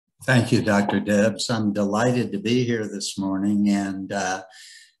Thank you, Dr. Debs. I'm delighted to be here this morning and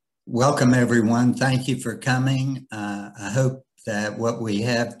welcome everyone. Thank you for coming. I hope that what we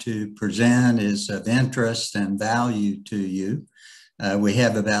have to present is of interest and value to you. We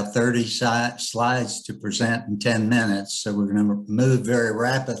have about 30 slides to present in 10 minutes, so we're going to move very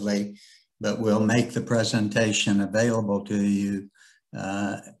rapidly, but we'll make the presentation available to you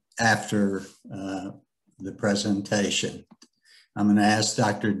after the presentation. I'm going to ask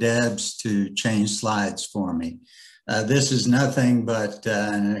Dr. Debs to change slides for me. This is nothing but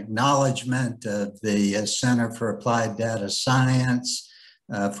an acknowledgement of the Center for Applied Data Science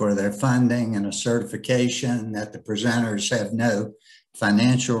for their funding and a certification that the presenters have no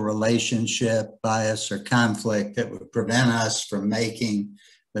financial relationship, bias, or conflict that would prevent us from making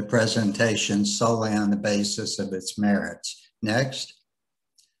the presentation solely on the basis of its merits. Next.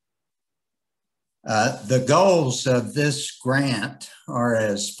 The goals of this grant are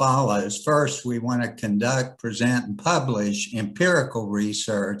as follows. First, we want to conduct, present, and publish empirical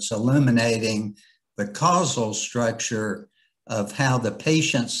research illuminating the causal structure of how the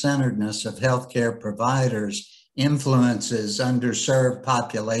patient-centeredness of healthcare providers influences underserved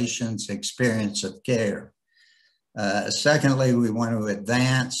populations' experience of care. Secondly, we want to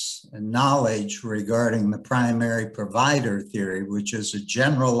advance knowledge regarding the primary provider theory, which is a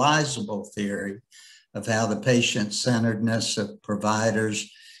generalizable theory of how the patient-centeredness of providers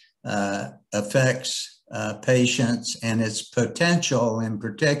affects patients and its potential in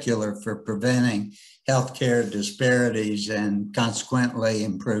particular for preventing healthcare disparities and consequently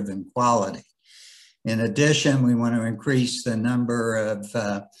improving quality. In addition, we want to increase the number of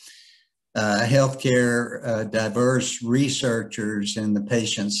healthcare diverse researchers in the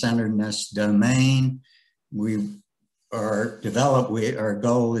patient-centeredness domain. Our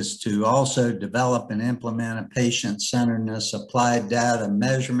goal is to also develop and implement a patient-centeredness applied data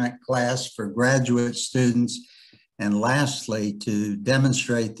measurement class for graduate students. And lastly, to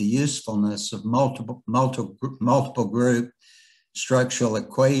demonstrate the usefulness of multiple group structural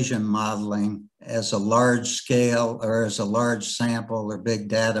equation modeling as a large scale or as a large sample or big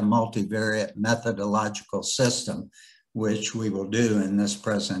data multivariate methodological system, which we will do in this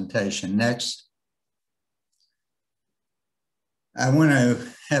presentation. Next. I want to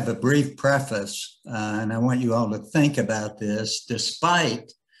have a brief preface, and I want you all to think about this.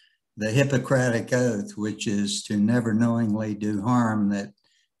 Despite the Hippocratic Oath, which is to never knowingly do harm, that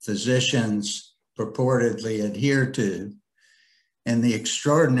physicians purportedly adhere to, and the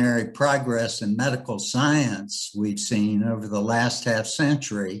extraordinary progress in medical science we've seen over the last half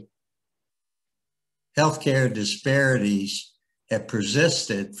century, healthcare disparities have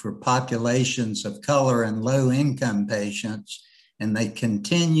persisted for populations of color and low-income patients, and they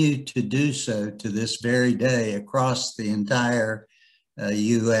continue to do so to this very day across the entire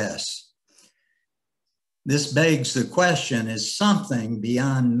US. This begs the question, is something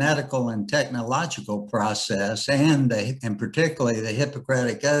beyond medical and technological process and particularly the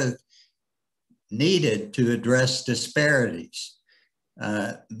Hippocratic Oath needed to address disparities?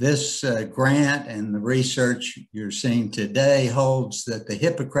 This grant and the research you're seeing today holds that the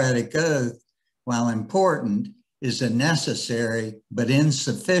Hippocratic Oath, while important, is a necessary but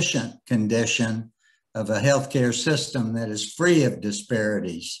insufficient condition of a healthcare system that is free of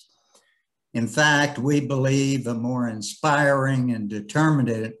disparities. In fact, we believe a more inspiring and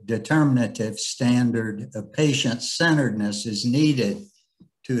determinative standard of patient-centeredness is needed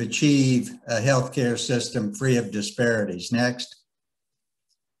to achieve a healthcare system free of disparities. Next.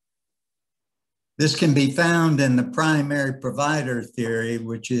 This can be found in the primary provider theory,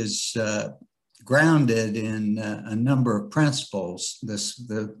 which is grounded in a number of principles.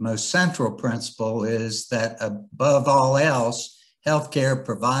 The most central principle is that above all else, healthcare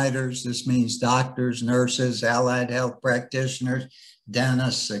providers, this means doctors, nurses, allied health practitioners,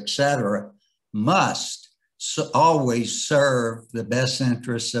 dentists, etc., must always serve the best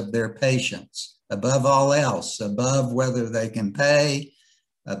interests of their patients, above all else, above whether they can pay,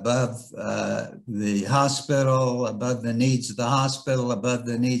 above the hospital, above the needs of the hospital, above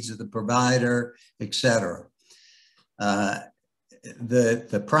the needs of the provider, etc.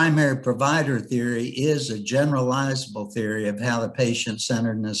 The primary provider theory is a generalizable theory of how the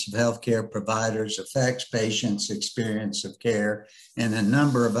patient-centeredness of healthcare providers affects patients' experience of care and a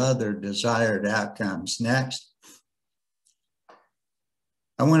number of other desired outcomes. Next.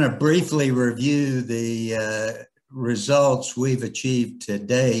 I want to briefly review the results we've achieved to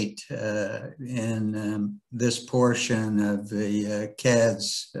date in this portion of the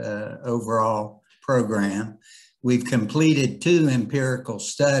CADS overall program. We've completed 2 empirical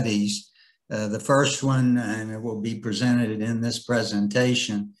studies. The first one, and it will be presented in this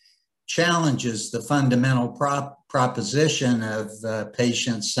presentation, challenges the fundamental proposition of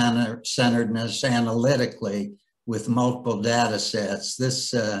patient-centeredness analytically with multiple data sets.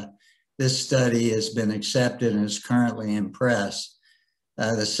 This study has been accepted and is currently in press.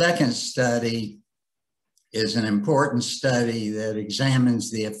 The second study is an important study that examines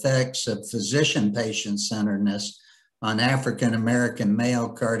the effects of physician patient-centeredness on African American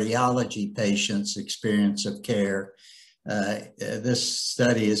male cardiology patients' experience of care. This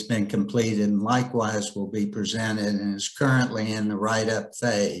study has been completed and likewise will be presented and is currently in the write-up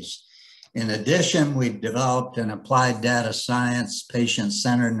phase. In addition, we've developed an applied data science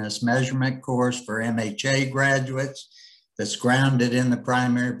patient-centeredness measurement course for MHA graduates that's grounded in the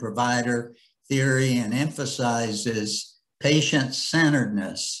primary provider theory and emphasizes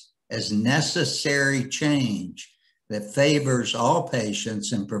patient-centeredness as necessary change that favors all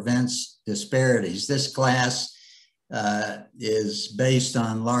patients and prevents disparities. This class is based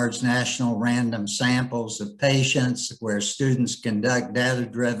on large national random samples of patients where students conduct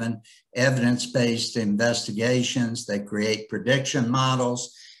data-driven, evidence-based investigations. They create prediction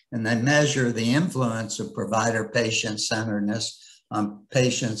models, and they measure the influence of provider patient-centeredness on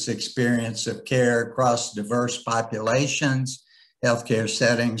patients' experience of care across diverse populations, healthcare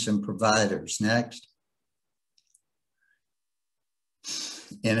settings, and providers. Next.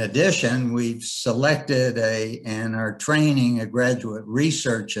 In addition, we've selected and are training a graduate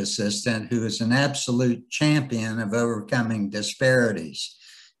research assistant who is an absolute champion of overcoming disparities.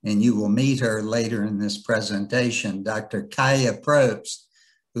 And you will meet her later in this presentation, Dr. Kaya Probst,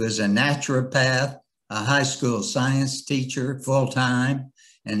 who is a naturopath, a high school science teacher, full-time,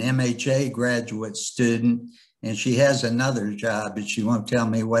 an MHA graduate student, and she has another job, but she won't tell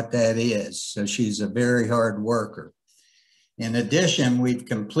me what that is. So she's a very hard worker. In addition, we've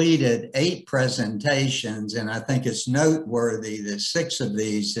completed 8 presentations, and I think it's noteworthy that 6 of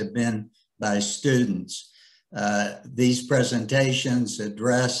these have been by students. These presentations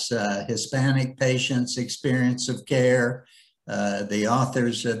address Hispanic patients' experience of care. The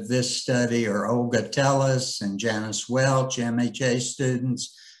authors of this study are Olga Tellis and Janice Welch, MHA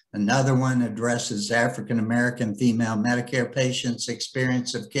students. Another one addresses African American female Medicare patients'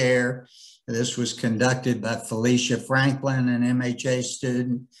 experience of care. This was conducted by Felicia Franklin, an MHA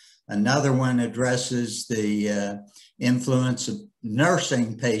student. Another one addresses the influence of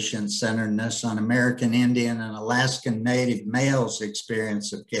nursing patient-centeredness on American Indian and Alaskan Native males'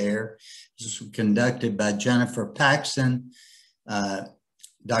 experience of care. This was conducted by Jennifer Paxson.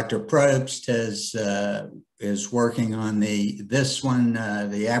 Dr. Probst is working on this one,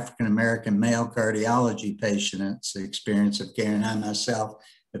 the African American male cardiology patient's experience of care, and I myself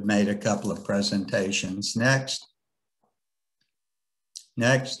have made a couple of presentations. Next.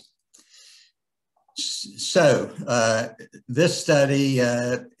 So this study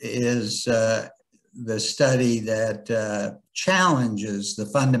is the study that challenges the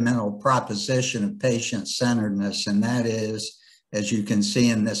fundamental proposition of patient-centeredness, and that is, as you can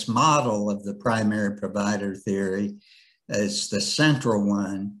see in this model of the primary provider theory, it's the central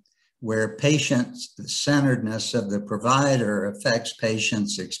one, where patient-centeredness of the provider affects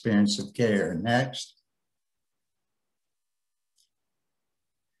patients' experience of care. Next.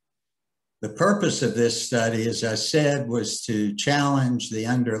 The purpose of this study, as I said, was to challenge the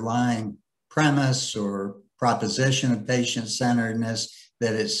underlying premise or proposition of patient-centeredness,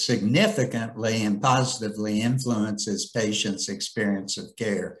 that it significantly and positively influences patients' experience of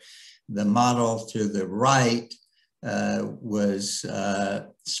care. The model to the right was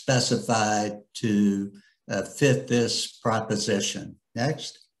specified to fit this proposition.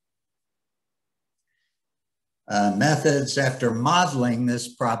 Next. Methods after modeling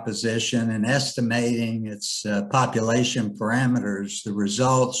this proposition and estimating its population parameters, the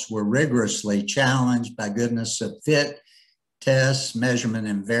results were rigorously challenged by goodness of fit tests, measurement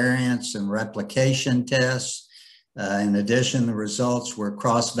invariance, and replication tests. In addition, the results were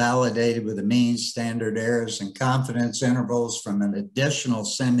cross-validated with the mean, standard errors, and confidence intervals from an additional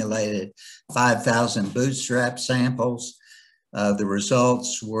simulated 5,000 bootstrap samples. The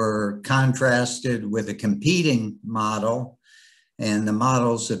results were contrasted with a competing model, and the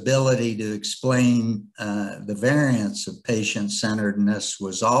model's ability to explain the variance of patient-centeredness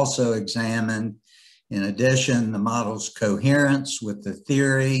was also examined. In addition, the model's coherence with the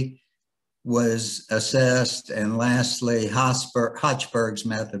theory was assessed, and lastly, Hochberg's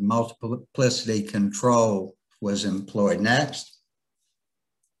method, multiplicity control, was employed. Next.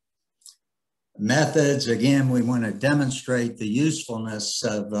 Methods, again, we want to demonstrate the usefulness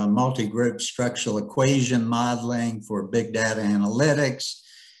of multi-group structural equation modeling for big data analytics.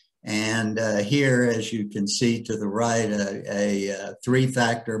 And here, as you can see to the right, a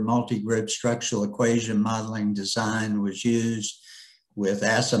three-factor multi-group structural equation modeling design was used with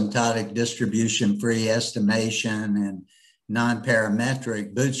asymptotic distribution-free estimation and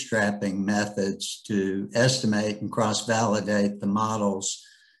non-parametric bootstrapping methods to estimate and cross-validate the model's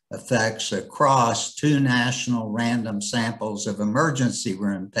effects across 2 national random samples of emergency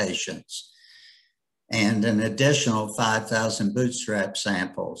room patients and an additional 5,000 bootstrap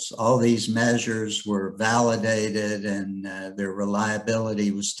samples. All these measures were validated and their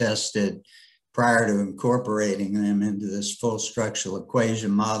reliability was tested prior to incorporating them into this full structural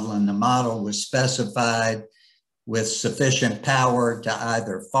equation model. And the model was specified with sufficient power to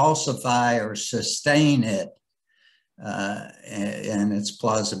either falsify or sustain it and its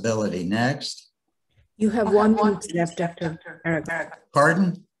plausibility. Next. You have 1 minute left, Dr. Aragon.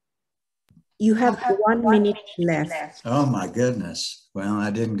 Pardon? You have 1 minute left. Oh my goodness. Well, I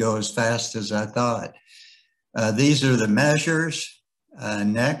didn't go as fast as I thought. These are the measures.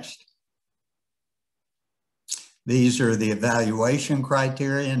 Next. These are the evaluation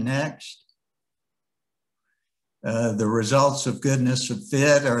criteria. Next. The results of goodness of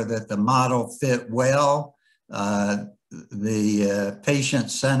fit are that the model fit well. The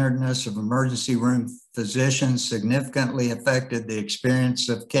patient-centeredness of emergency room physicians significantly affected the experience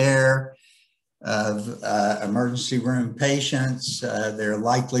of care of emergency room patients, their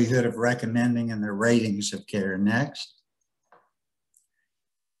likelihood of recommending and their ratings of care. Next.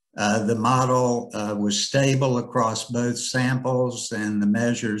 The model was stable across both samples and the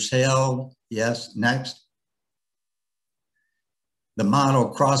measures held. Yes, next. The model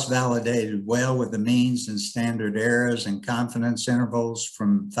cross-validated well with the means and standard errors and confidence intervals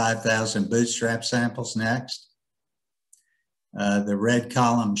from 5,000 bootstrap samples. Next. The red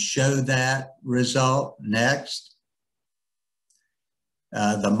columns show that result. Next.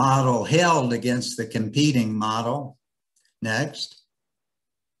 The model held against the competing model. Next.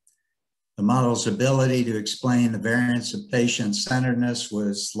 The model's ability to explain the variance of patient-centeredness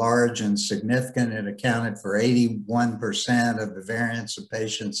was large and significant. It accounted for 81% of the variance of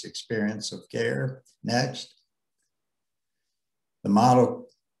patients' experience of care. Next. The model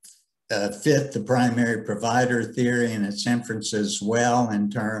fit the primary provider theory and its inferences well in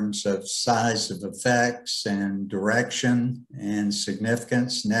terms of size of effects and direction and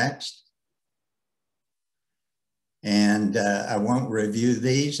significance. Next. And I won't review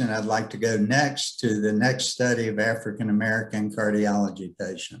these, and I'd like to go next to the next study of African American cardiology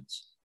patients.